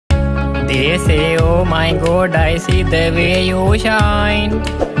They say, oh my God, I see the way you shine.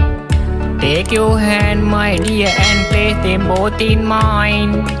 Take your hand, my dear, and place them both in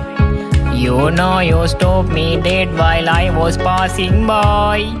mine. You know you stopped me dead while I was passing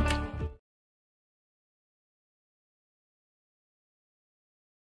by.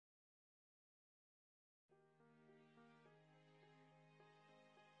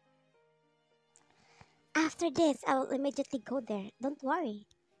 After this, I will immediately go there. Don't worry.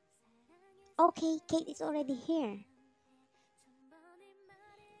 Okay, Kate is already here.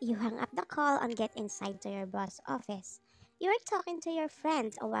 You hang up the call and get inside to your boss' office. You were talking to your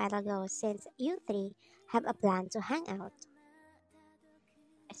friends a while ago since you three have a plan to hang out.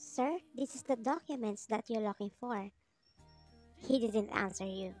 Sir, this is the documents that you're looking for. He didn't answer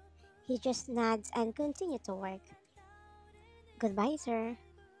you. He just nods and continued to work. Goodbye, sir.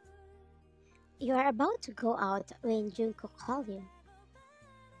 You are about to go out when Jungkook called you.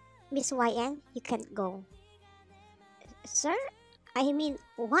 Miss YN, you can't go. Sir? I mean,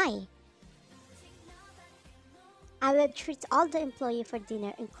 why? I will treat all the employees for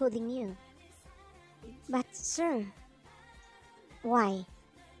dinner, including you. But, sir, why?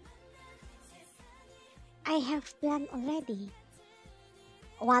 I have planned already.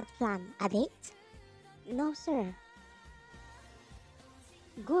 What plan? A date? No, sir.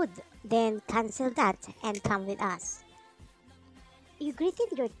 Good, then cancel that and come with us. You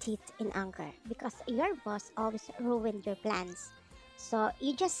gritted your teeth in anger because your boss always ruined your plans. So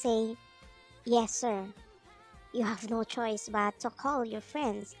you just say, yes, sir. You have no choice but to call your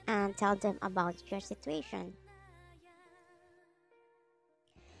friends and tell them about your situation.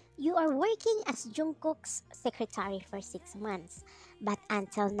 You are working as Jungkook's secretary for 6 months, but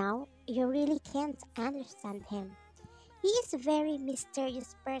until now, you really can't understand him. He is a very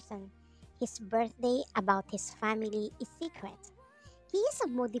mysterious person. His birthday about his family is secret. He is a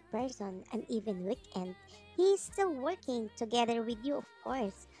moody person, and even weekend, he is still working together with you, of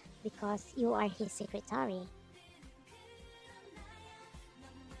course, because you are his secretary.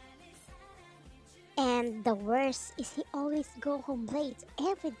 And the worst is he always go home late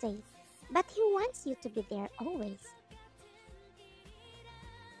every day, but he wants you to be there always.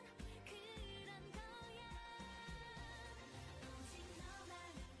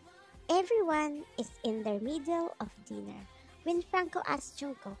 Everyone is in the middle of dinner when Franco asked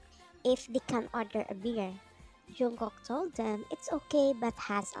Jungkook if they can order a beer. Jungkook told them it's okay but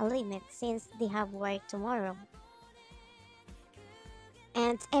has a limit since they have work tomorrow.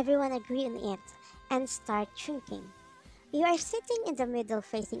 And everyone agree on it and start drinking. You are sitting in the middle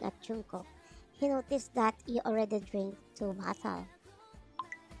facing at Jungkook. He noticed that you already drank 2 bottles.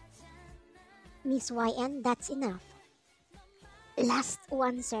 Miss YN, that's enough. Last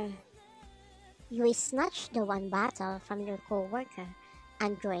one, sir. You snatched the 1 bottle from your co-worker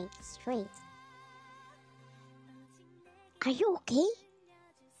and drank straight. Are you okay?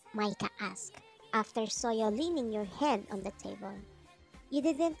 Micah asked, after Soya leaning your head on the table. You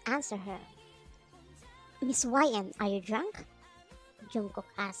didn't answer her. Miss YN, are you drunk?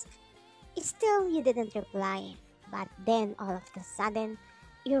 Jungkook asked. Still, you didn't reply, but then all of a sudden,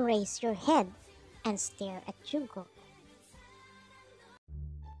 you raised your head and stared at Jungkook.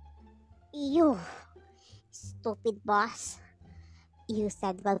 You stupid boss, you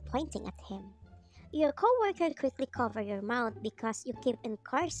said while pointing at him. Your co-worker quickly covered your mouth because you keep on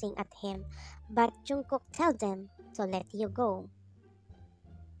cursing at him, but Jungkook told them to let you go.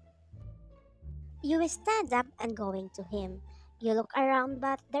 You stand up and going to him. You look around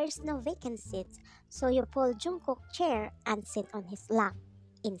but there's no vacant seats, so you pull Jungkook's chair and sit on his lap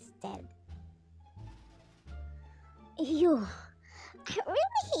instead. I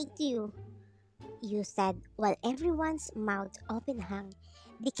really hate you, you said while everyone's mouth open hung.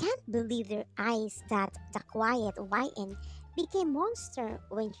 They can't believe their eyes that the quiet YN became monster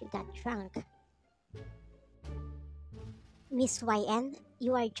when she got drunk. Miss YN,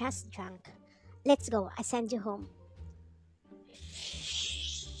 you are just drunk. Let's go, I send you home.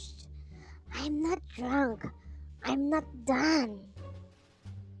 Shh. I'm not drunk. I'm not done.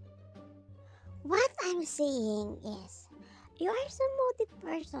 What I'm saying is, you are some moody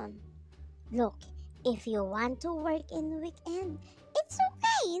person. Look, if you want to work in weekend, it's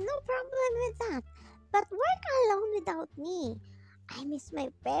okay, no problem with that. But work alone without me. I miss my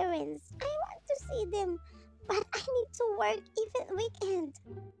parents. I want to see them, but I need to work even weekend.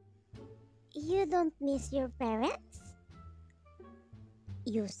 You don't miss your parents?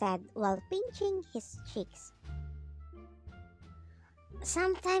 You said while pinching his cheeks.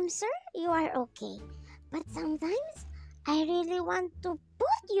 Sometimes, sir, you are okay. But sometimes, I really want to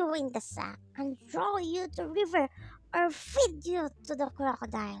put you in the sack and throw you to river or feed you to the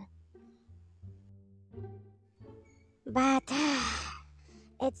crocodile. But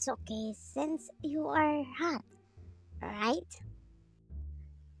it's okay since you are hot, right?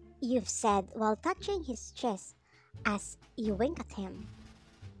 You've said while touching his chest as you wink at him.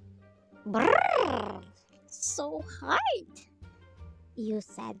 Brrr, so hard, you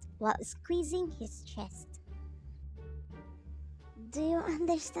said while squeezing his chest. Do you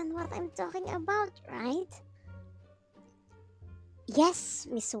understand what I'm talking about, right? Yes,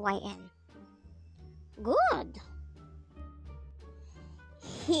 Miss YN. Good.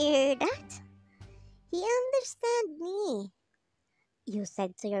 Hear that? He understand me. You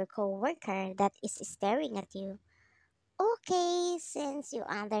said to your coworker that is staring at you. Okay, since you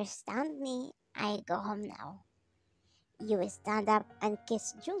understand me, I go home now. You stand up and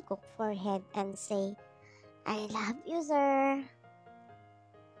kiss Jungkook's forehead and say, I love you, sir.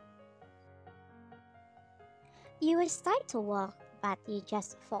 You will start to walk, but you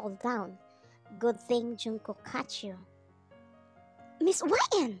just fall down. Good thing Jungkook caught you. Miss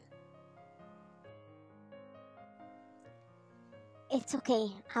YN! It's okay,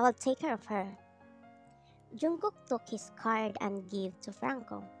 I will take care of her. Jungkook took his card and gave to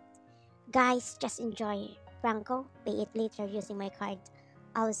Franco. Guys, just enjoy. Franco, pay it later using my card.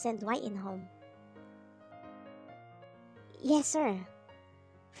 I'll send YN home. Yes, sir.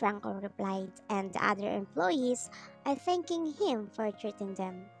 Franco replied, and the other employees are thanking him for treating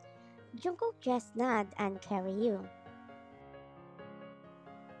them. Jungkook just nod and carry you.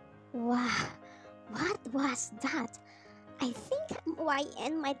 Wow, what was that? I think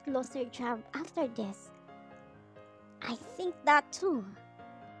YN might lose her job after this. I think that too.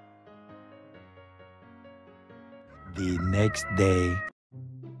 The next day.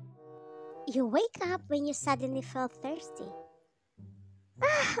 You wake up when you suddenly feel thirsty.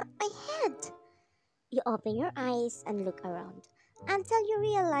 Ah, my head! You open your eyes and look around until you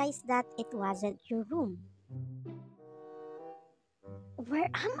realize that it wasn't your room. Where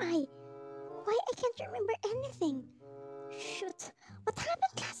am I? Why I can't remember anything? Shoot, what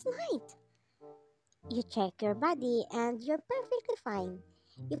happened last night? You check your body and you're perfectly fine.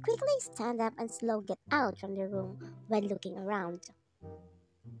 You quickly stand up and slow get out from the room while looking around.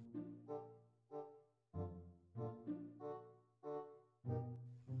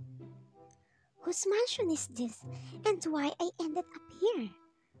 Whose mansion is this and why I ended up here?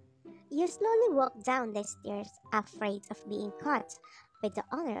 You slowly walk down the stairs, afraid of being caught by the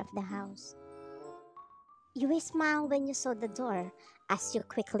owner of the house. You will smile when you saw the door as you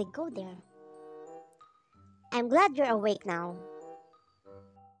quickly go there. I'm glad you're awake now.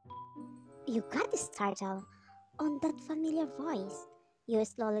 You got startled on that familiar voice. You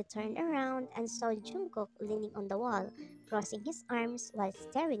slowly turned around and saw Jungkook leaning on the wall, crossing his arms while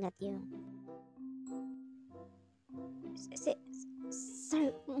staring at you.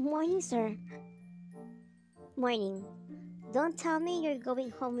 Sir, morning, sir. Morning. Don't tell me you're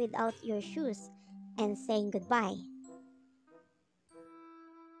going home without your shoes and saying goodbye.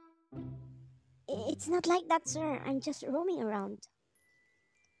 It's not like that, sir. I'm just roaming around.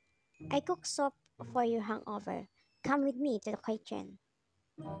 I cook soup for your hangover. Come with me to the kitchen.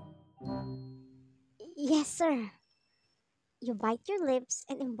 Yes, sir. You bite your lips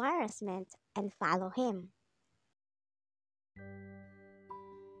in embarrassment and follow him.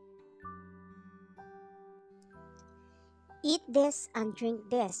 Eat this and drink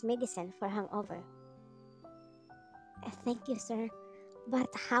this medicine for hangover. Thank you, sir.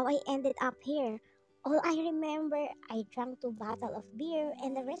 But how I ended up here? All I remember, I drank 2 bottles of beer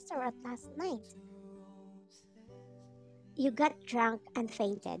in the restaurant last night. You got drunk and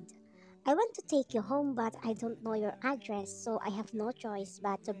fainted. I want to take you home, but I don't know your address, so I have no choice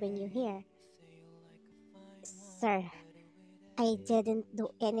but to bring you here. Sir, I didn't do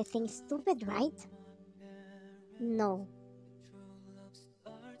anything stupid, right? No.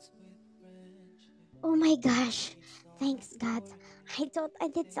 Oh my gosh, thanks God. I thought I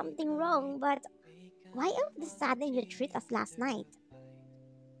did something wrong, but why all of a sudden you treat us last night?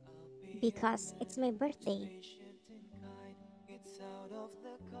 Because it's my birthday.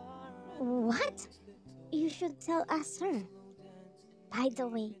 What? You should tell us, sir. By the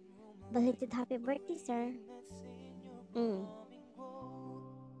way, belated happy birthday, sir. Mm.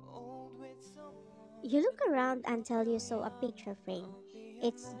 You look around until you saw a picture frame.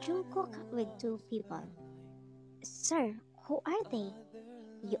 It's Jungkook with 2 people. Sir, who are they?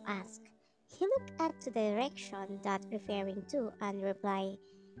 You ask. He looked at the direction that referring to and replied,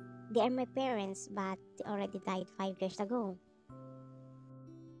 they are my parents, but they already died 5 years ago.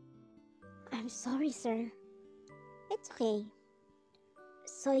 I'm sorry, sir. It's okay.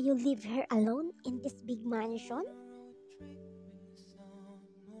 So you live here alone in this big mansion?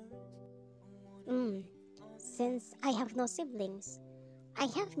 since I have no siblings. I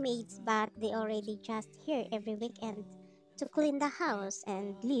have maids, but they already just here every weekend to clean the house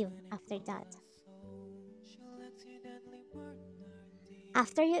and leave after that.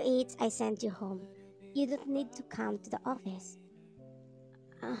 After you eat, I send you home. You don't need to come to the office.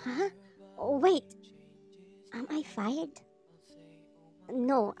 Uh-huh. Oh, wait, am I fired?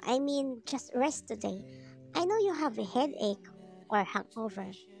 No, I mean just rest today. I know you have a headache or hangover.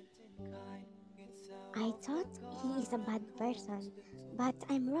 I thought he is a bad person, but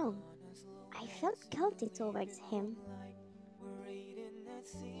I'm wrong. I felt guilty towards him.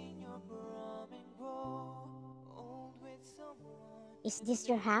 Is this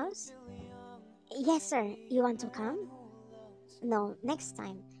your house? Yes, sir. You want to come? No, next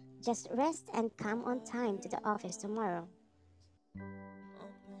time. Just rest and come on time to the office tomorrow.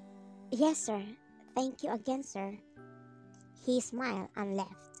 Yes, sir. Thank you again, sir. He smiled and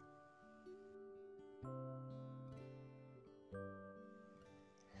left.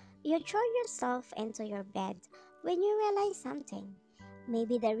 You throw yourself into your bed when you realize something.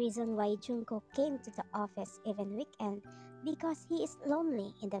 Maybe the reason why Jungkook came to the office even weekend because he is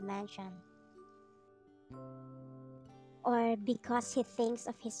lonely in the mansion. Or because he thinks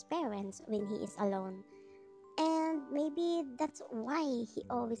of his parents when he is alone. And maybe that's why he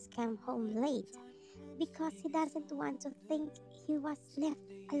always came home late because he doesn't want to think he was left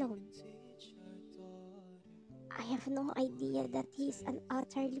alone. I have no idea that he is an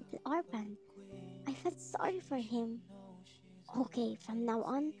utter little orphan. I felt sorry for him. Okay, from now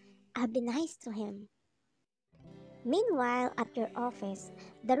on, I'll be nice to him. Meanwhile, at your office,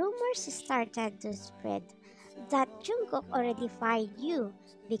 the rumors started to spread that Jungkook already fired you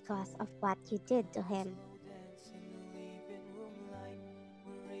because of what you did to him.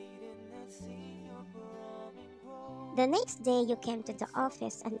 The next day, you came to the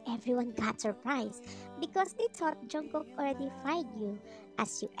office and everyone got surprised because they thought Jungkook already fired you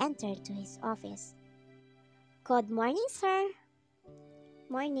as you entered to his office. Good morning, sir.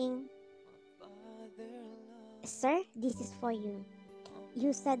 Morning. Sir, this is for you.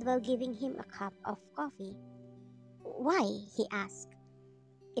 You said while giving him a cup of coffee. Why? He asked.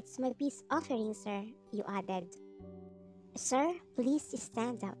 It's my peace offering, sir, you added. Sir, please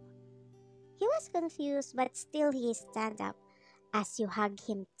stand up. He was confused, but still he stood up as you hugged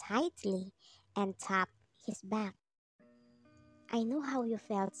him tightly and tapped his back. I know how you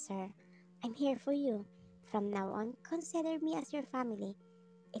felt, sir. I'm here for you. From now on, consider me as your family.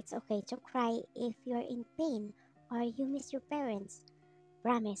 It's okay to cry if you're in pain or you miss your parents.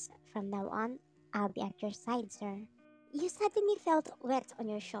 Promise, from now on, I'll be at your side, sir. You suddenly felt wet on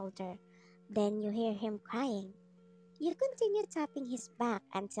your shoulder. Then you hear him crying. You continue tapping his back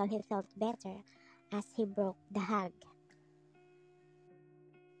until he felt better as he broke the hug.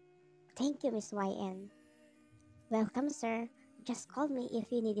 Thank you, Miss YN. Welcome, sir. Just call me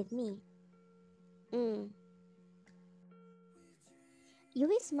if you needed me. You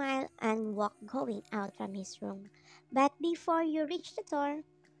will smile and walk going out from his room. But before you reach the door,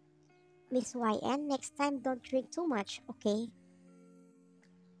 Miss YN, next time don't drink too much, okay?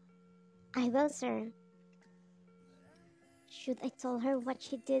 I will, sir. Should I tell her what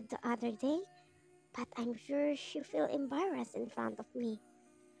she did the other day? But I'm sure she'll feel embarrassed in front of me.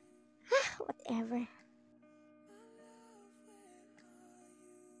 Whatever.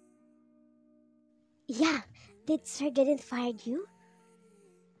 Yeah, did sir didn't fire you?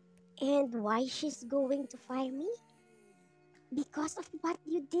 And why she's going to fire me? Because of what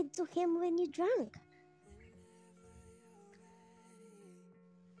you did to him when you drank.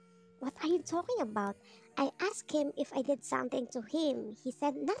 What are you talking about? I asked him if I did something to him. He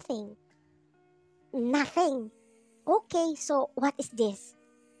said nothing. Nothing. Okay, so what is this?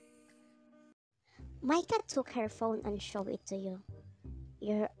 Micah took her phone and showed it to you.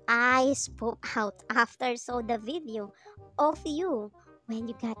 Your eyes popped out after saw the video of you when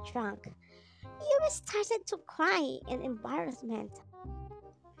you got drunk. You started to cry in embarrassment.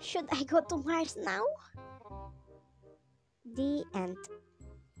 Should I go to Mars now? The end.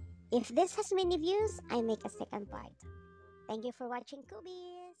 If this has many views, I make a second part. Thank you for watching,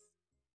 Kubi.